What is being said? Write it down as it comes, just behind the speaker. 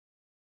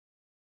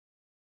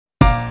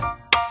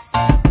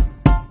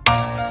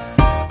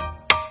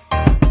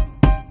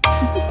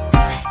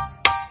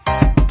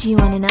Do you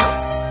wanna know?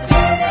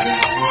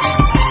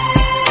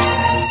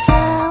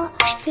 Well,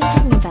 I've been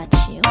thinking about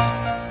you,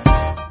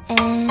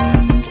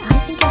 and I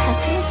think you'll have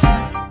to listen,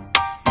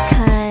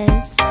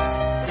 because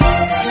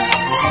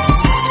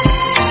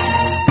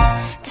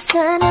the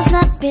sun is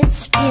up,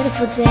 it's a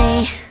beautiful day.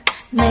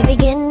 My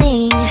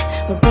beginning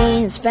will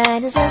be as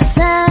bright as the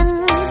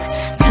sun.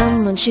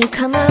 Come, won't you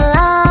come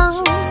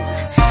along?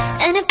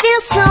 And it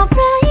feels so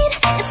bright,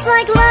 it's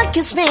like luck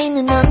is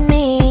raining on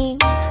me.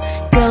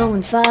 Go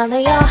and follow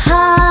your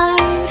heart,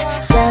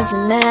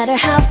 doesn't matter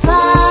how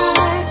far.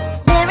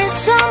 There is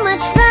so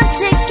much love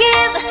to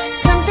give,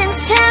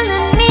 something's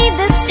telling me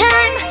this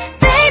time.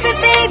 Baby,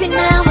 baby,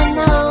 now I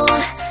know.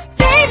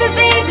 Baby,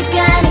 baby,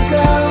 gotta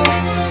go.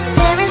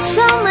 There is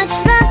so much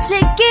love to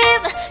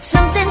give,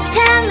 something's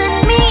telling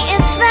me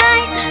it's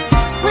right.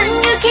 When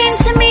you came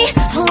to me,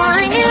 oh,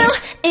 I knew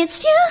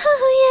it's you,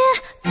 yeah,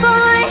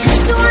 boy.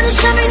 You wanna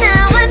show me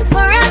now and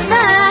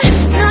forever.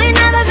 No, you'll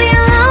never be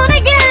alone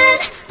again.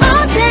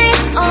 All day,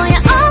 oh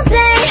yeah, all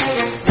day.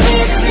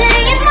 Please stay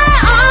in my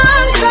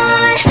arms,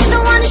 boy.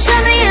 Don't wanna show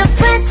me if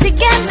we're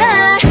together.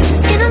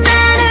 It don't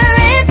matter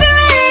if it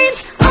rains.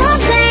 All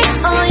day,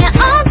 oh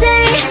yeah, all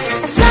day.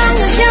 As long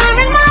as you're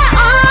in my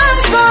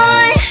arms,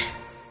 boy.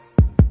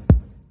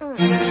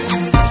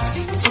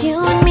 It's you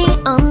and me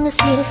on this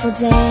beautiful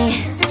day,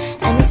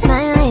 and we're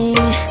smiling,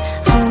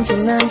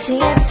 holding on to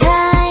your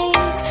tight.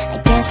 I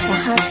guess our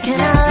hearts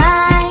cannot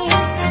lie,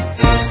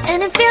 and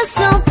it feels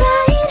so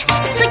bright.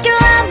 It's like your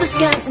love has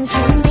gotten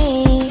to me.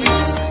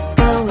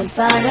 Go and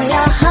follow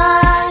your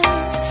heart,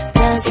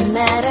 doesn't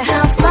matter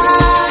how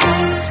far.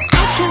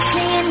 I can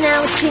see it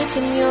now, it's deep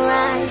in your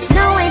eyes.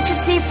 No way to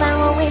define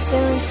what we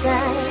feel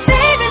inside.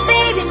 Baby,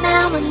 baby,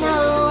 now I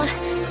know.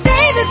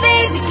 Baby,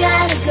 baby,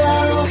 gotta go.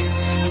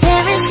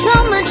 There is so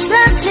much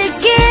love to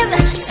give,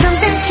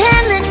 something's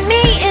telling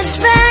me it's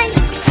right.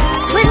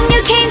 When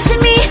you came to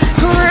me,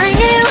 oh, I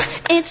knew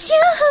it's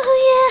you,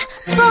 yeah,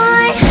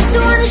 boy. You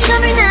wanna show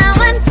me now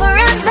and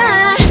forever.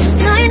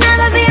 No, you'll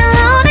never be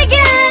alone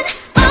again.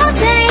 All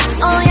day,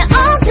 oh yeah,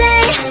 all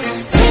day.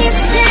 Please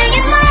stay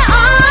in my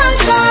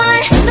arms, boy.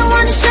 Don't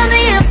wanna show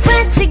me if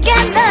we're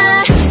together.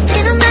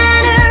 It don't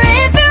matter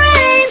if it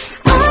rains.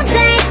 All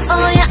day,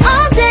 oh yeah,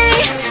 all day.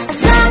 As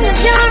long as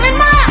you're in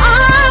my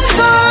arms,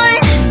 boy.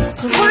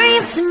 Don't worry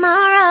of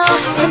tomorrow,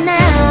 for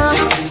now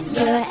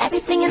you're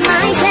everything in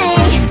my day.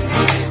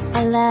 I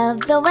love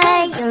the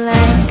way you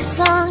like a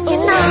song, you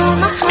know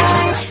my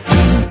heart.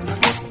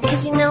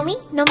 Cause you know me,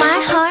 know my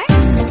heart.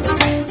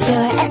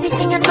 You're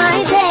everything in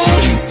my day.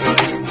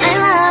 I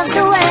love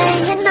the way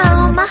you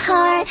know my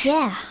heart.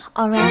 Yeah,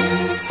 alright.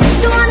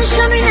 You wanna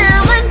show me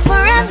now and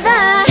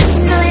forever.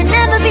 No, you'll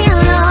never be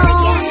alone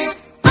again.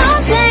 All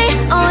day,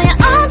 oh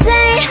yeah, all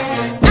day.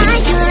 I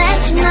can let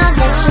you know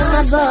that you're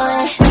my boy.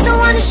 Don't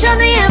wanna show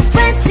me if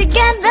we're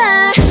together.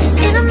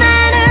 It don't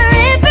matter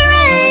if it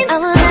rains. I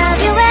will love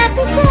you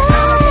every day.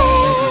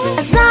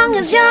 As long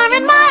as you're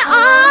in my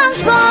arms,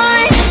 boy.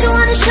 You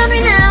wanna show me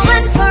now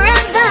and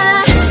forever.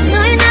 No,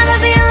 you'll never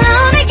be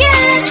alone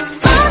again.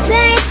 All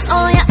day,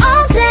 oh yeah,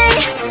 all day.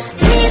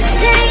 Please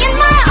stay in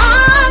my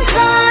arms,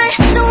 boy.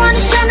 Don't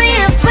wanna show me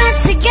if we're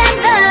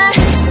together.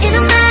 It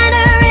don't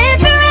matter if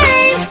it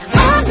rains.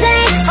 All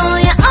day, oh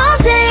yeah, all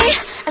day.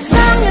 As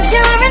long as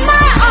you're in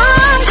my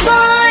arms,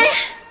 boy.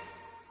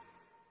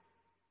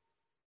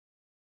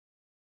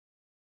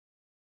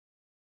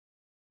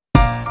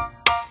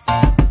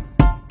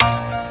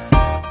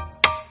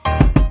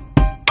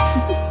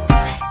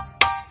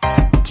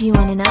 Do you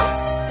wanna know?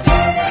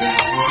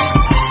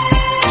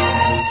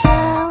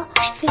 Well,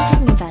 I've been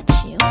thinking about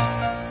you,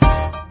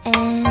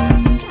 and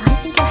I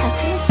think you'll have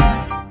to listen,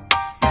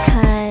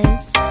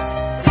 because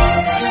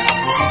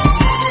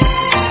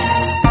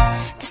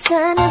the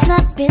sun is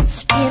up, it's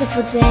a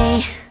beautiful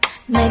day.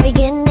 My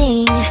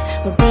beginning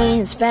will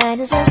be as bright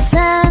as the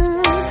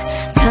sun.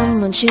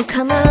 Come, won't you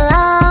come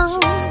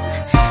along?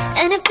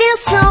 And it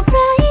feels so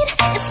bright,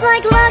 it's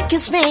like luck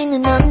is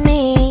raining on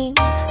me.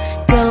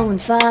 Go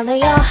and follow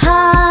your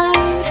heart,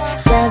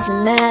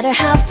 doesn't matter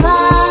how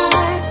far.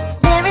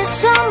 There is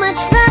so much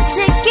love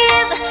to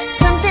give,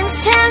 something's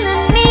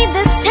telling me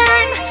this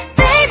time.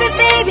 Baby,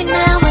 baby,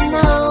 now I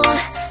know.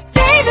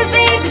 Baby,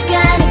 baby,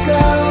 gotta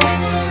go.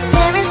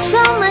 There is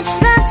so much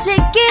love to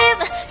give,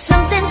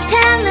 something's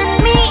telling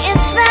me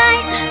it's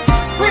right.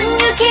 When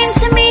you came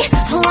to me,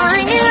 oh,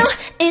 I knew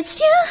it's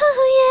you,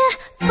 yeah,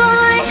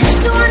 boy.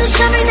 You wanna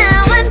show me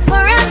now and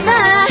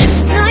forever.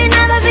 No, you'll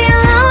never be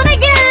alone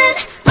again.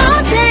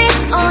 All day,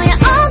 oh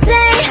yeah, all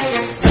day.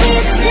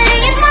 Please stay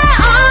in my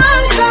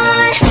arms,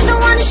 boy.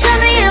 Don't wanna show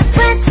me if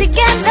we're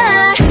together.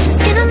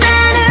 It don't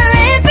matter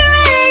if it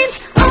rains.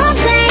 All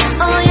day,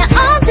 oh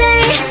yeah, all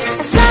day.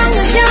 As long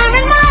as you're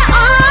in my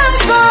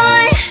arms,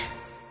 boy.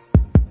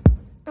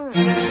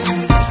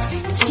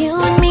 It's you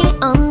and me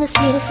on this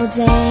beautiful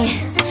day,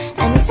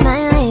 and we're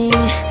smiling,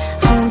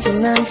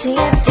 holding on to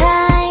your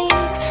tight.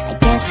 I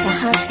guess our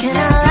hearts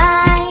cannot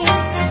lie,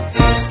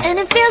 and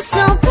it feels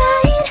so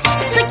bright.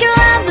 It's like your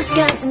love has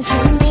gotten to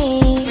me.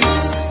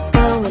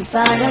 Go and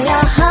follow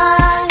your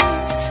heart,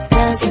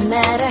 doesn't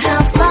matter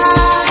how far.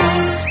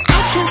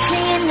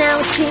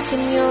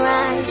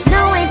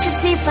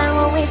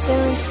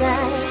 feel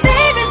inside.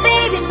 Baby,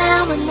 baby,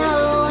 now I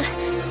know.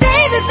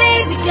 Baby,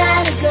 baby,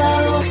 gotta go.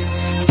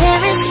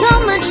 There is so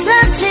much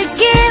love to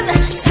give.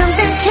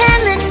 Something's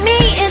telling me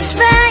it's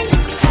right.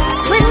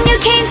 When you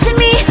came to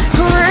me,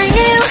 oh, I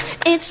knew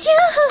it's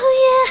you,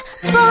 yeah,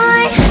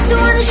 boy. You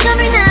wanna show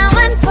me now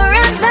and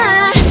forever.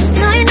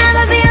 No, you'll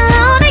never be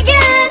alone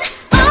again.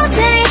 All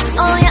day,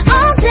 oh yeah,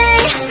 all day.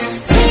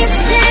 Please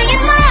stay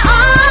in my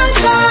arms,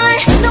 boy.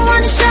 Don't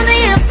wanna show me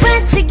if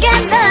we're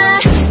together.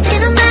 It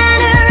don't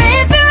matter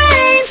if it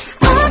rains.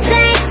 All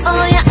day,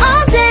 oh yeah,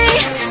 all day.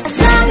 As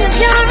long as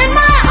you're in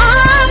my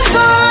arms,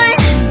 boy.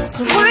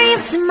 Don't worry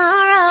of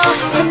tomorrow,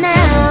 but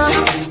now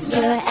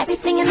you're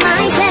everything in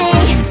my day.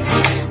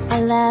 I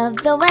love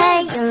the way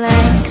you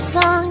like a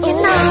song, you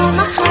know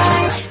my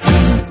heart.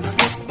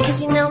 Cause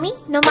you know me,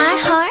 know my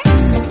heart.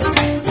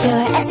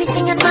 You're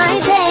everything in my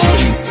day.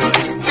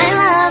 I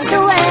love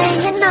the way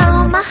you know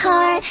my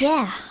heart.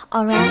 Yeah,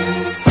 alright.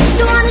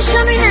 You wanna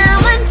show me now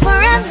and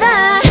forever.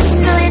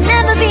 No, you'll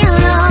never be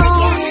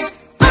alone.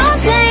 All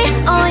day,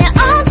 oh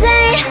yeah, all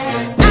day.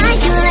 I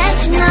can let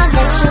you know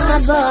that you're my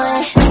boy.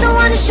 Don't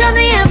wanna show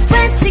me if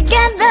we're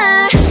together.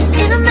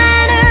 It don't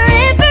matter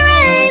if it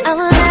rains. I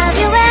will love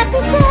you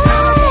every day.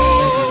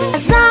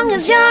 As long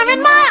as you're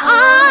in my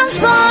arms,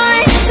 boy.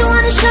 You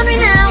wanna show me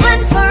now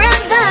and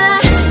forever.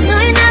 No,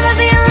 you'll never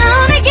be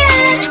alone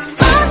again.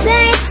 All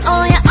day,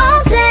 oh yeah,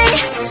 all day.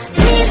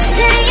 Please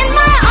stay in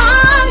my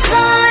arms,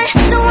 boy.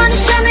 Don't wanna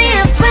show me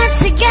if we're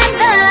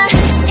together.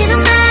 It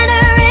don't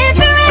matter if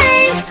it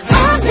rains.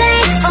 All day,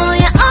 oh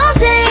yeah, all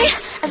day.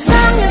 As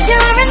long as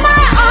you're in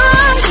my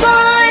arms,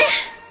 boy.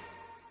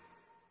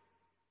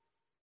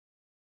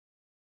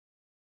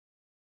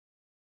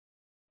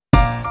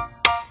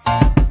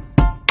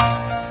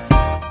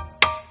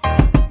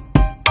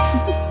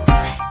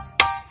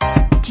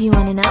 Do you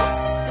wanna know?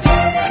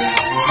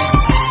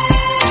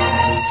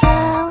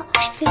 Well,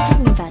 I've been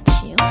thinking about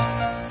you,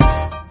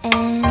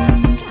 and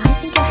I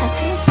think I'll have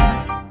to listen,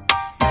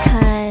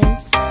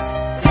 because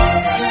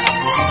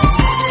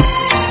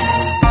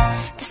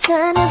the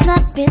sun is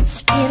up, it's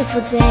a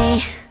beautiful day.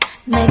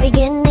 My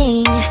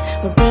beginning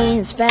will be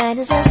as bright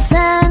as the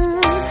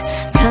sun.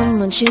 Come,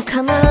 won't you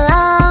come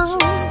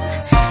along?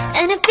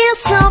 And it feels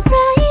so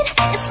bright,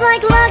 it's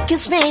like luck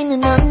is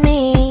raining on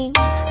me.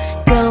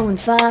 Go and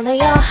follow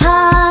your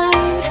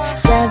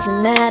heart,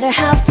 doesn't matter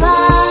how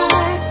far.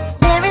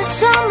 There is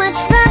so much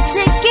love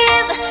to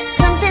give.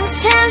 Something's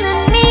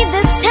telling me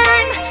this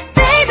time.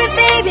 Baby,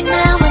 baby,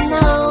 now I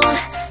know.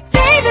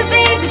 Baby,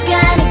 baby,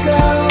 gotta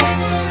go.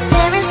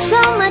 There is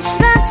so much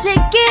love to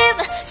give.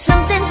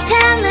 Something's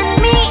telling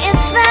me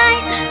it's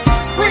right.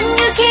 When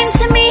you came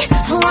to me,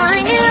 oh,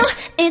 I knew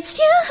it's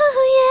you,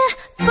 yeah,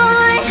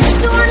 boy.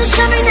 You wanna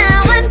show me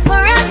now and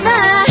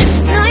forever.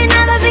 No, you'll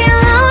never be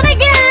alone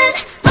again.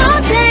 All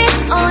day,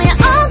 oh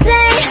yeah, all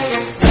day.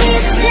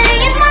 Please stay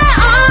in my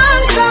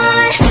arms,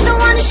 boy. Don't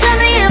wanna show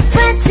me if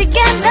we're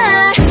together.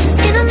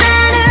 It don't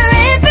matter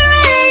if it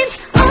rains.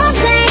 All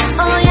day,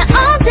 oh yeah,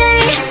 all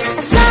day.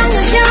 As long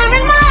as you're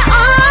in my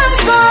arms,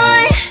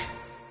 boy.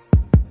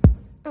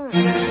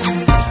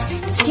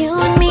 It's you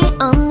and me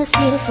on this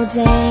beautiful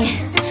day,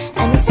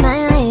 and we're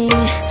smiling,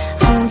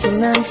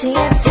 holding on to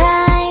your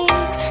tight.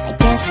 I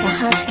guess our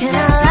hearts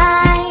cannot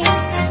lie,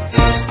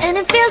 and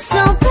it feels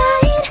so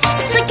bright.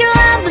 It's like your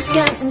love has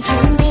gotten to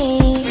me.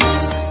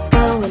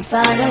 Go and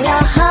follow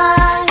your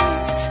heart,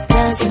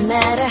 doesn't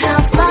matter how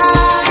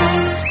far.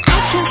 I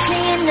can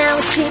see it now,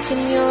 it's deep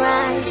in your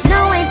eyes. No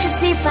way to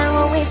define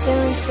what we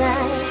feel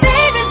inside.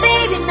 Baby,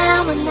 baby, now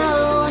I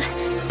know.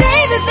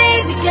 Baby,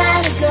 baby,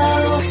 gotta go.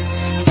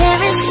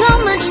 There is so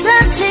much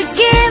love to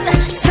give.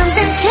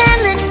 Something's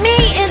telling me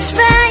it's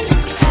right.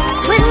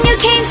 When you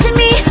came to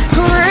me,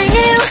 oh, I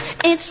knew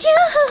it's you,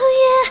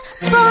 yeah,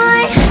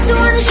 boy. You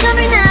wanna show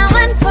me now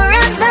and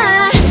forever.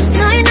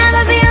 No, you'll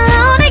never be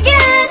alone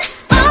again.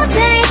 All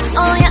day,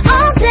 oh yeah,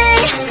 all day.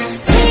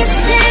 Please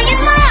stay in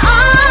my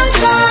arms,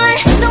 boy.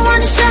 Don't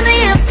wanna show me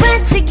if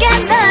we're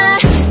together.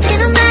 It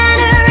don't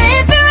matter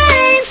if it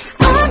rains.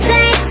 All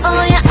day,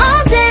 oh yeah,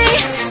 all day.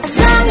 As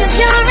long as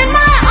you're in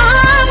my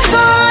arms,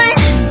 boy.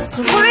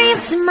 Don't worry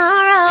of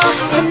tomorrow,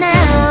 but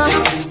now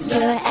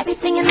you're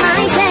everything in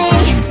my day.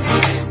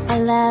 I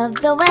love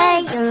the way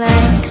you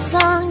like a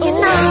song, you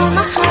know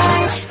my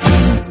heart.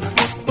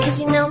 Cause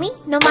you know me,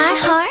 know my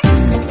heart.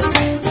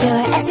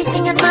 You're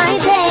everything in my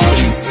day.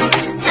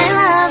 I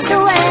love the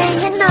way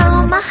you know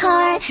my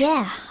heart.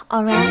 Yeah,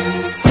 alright.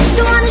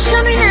 You wanna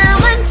show me now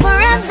and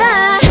forever.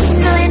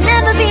 No, you'll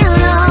never be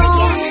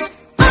alone.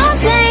 All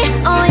day,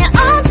 oh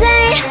yeah, all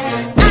day.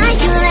 I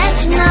can let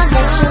you know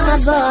that you're my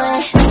boy.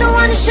 Don't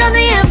wanna show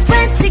me if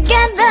we're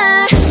together.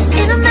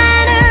 It don't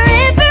matter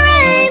if it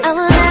rains. I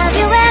will love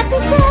you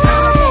every day.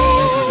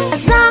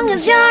 As long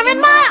as you're in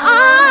my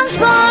arms,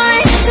 boy.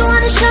 You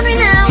wanna show me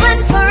now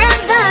and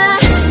forever.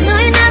 No,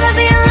 you'll never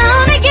be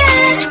alone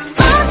again.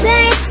 All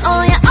day,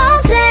 oh yeah, all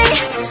day.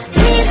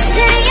 Please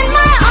stay in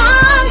my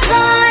arms,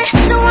 boy.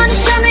 Don't wanna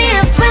show me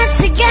if we're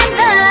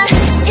together.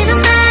 It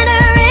don't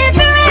matter if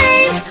it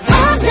rains.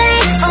 All day,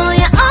 oh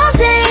yeah, all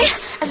day.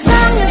 As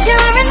long as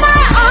you're in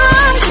my arms.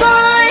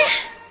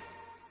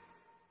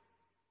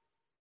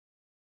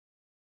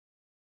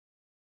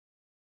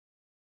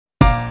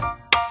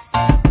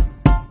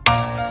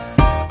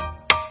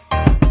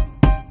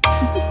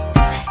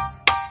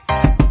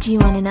 Do you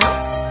wanna know?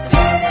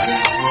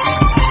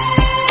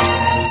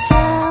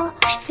 Well,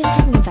 I've been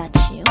thinking about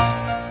you,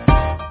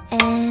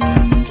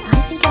 and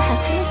I think you'll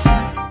have to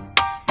listen,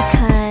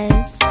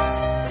 because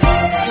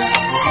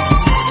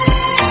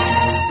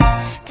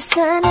the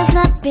sun is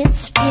up,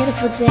 it's a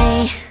beautiful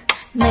day.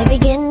 My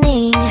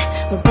beginning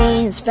will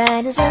be as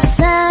bright as the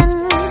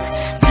sun.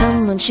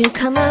 Come, won't you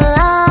come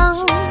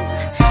along?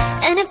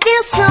 And it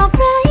feels so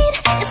bright,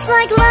 it's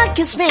like luck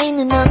is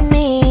raining on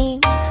me.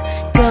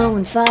 Go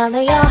and follow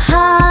your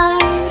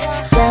heart,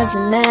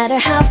 doesn't matter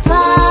how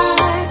far.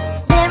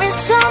 There is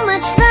so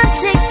much love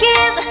to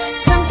give,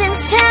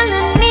 something's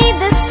telling me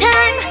this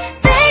time.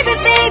 Baby,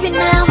 baby,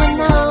 now I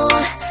know.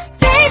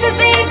 Baby,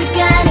 baby,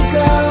 gotta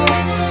go.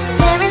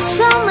 There is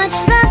so much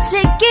love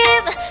to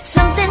give,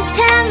 something's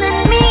telling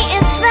me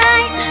it's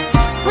right.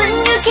 When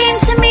you came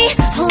to me,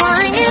 oh,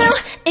 I knew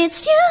it's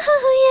you,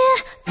 yeah,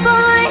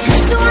 boy.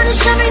 You wanna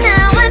show me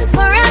now and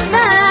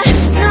forever.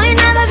 No,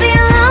 you'll never be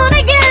alone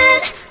again.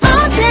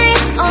 All day,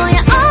 oh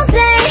yeah, all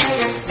day.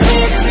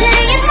 Please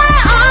stay in my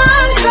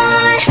arms,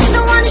 boy.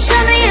 Don't wanna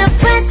show me if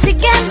we're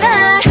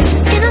together.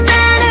 It don't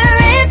matter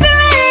if it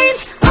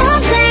rains. All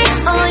day,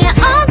 oh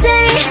yeah, all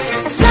day.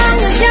 As long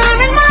as you're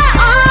in my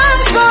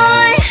arms,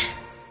 boy.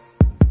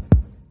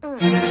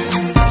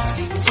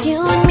 It's you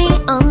and me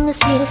on this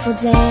beautiful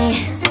day,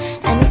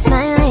 and we're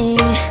smiling,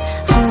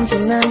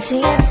 holding on to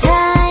your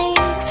tight.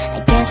 I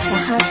guess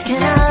our hearts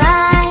cannot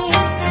lie,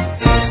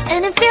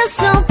 and it feels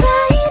so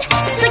bright.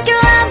 It's like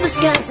your love has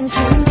gotten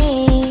to me.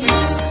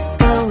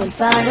 Go and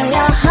follow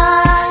your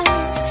heart,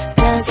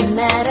 doesn't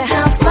matter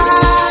how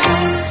far.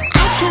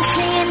 I can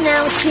see it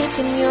now, it's deep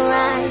in your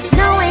eyes.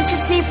 No way to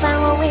define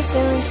what we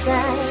feel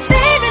inside.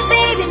 Baby,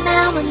 baby,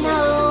 now I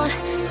know.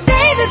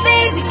 Baby,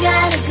 baby,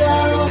 gotta go.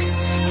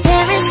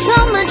 There is so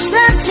much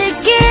love to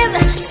give,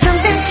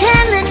 something's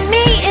telling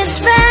me it's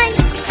right.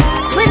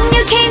 When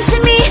you came to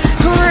me,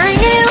 oh, I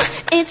knew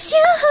it's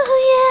you,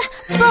 yeah,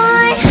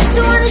 boy.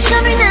 You wanna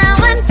show me now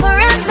and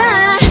forever.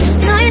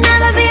 No, you'll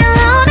never be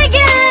alone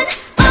again.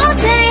 All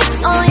day,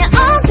 oh yeah,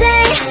 all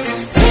day.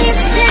 Please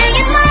stay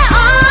in my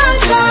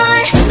arms,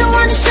 boy. Don't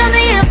wanna show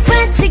me if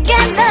we're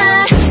together.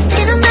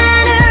 It don't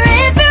matter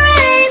if it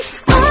rains.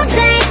 All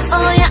day,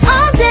 oh yeah,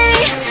 all day.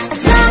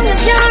 As long as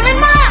you're in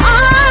my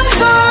arms,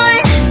 boy.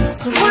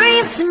 Don't worry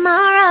of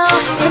tomorrow,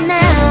 for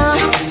now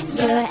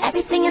you're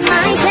everything in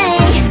my day.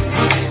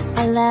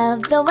 I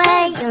love the way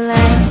you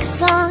like a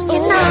song, you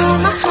know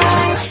my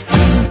heart.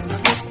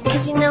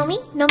 Cause you know me,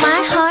 know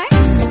my heart.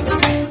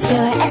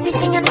 You're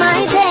everything in my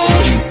day.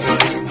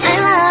 I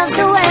love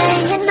the way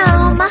you know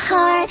my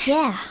heart.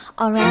 Yeah,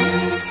 alright.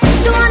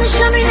 You wanna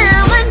show me now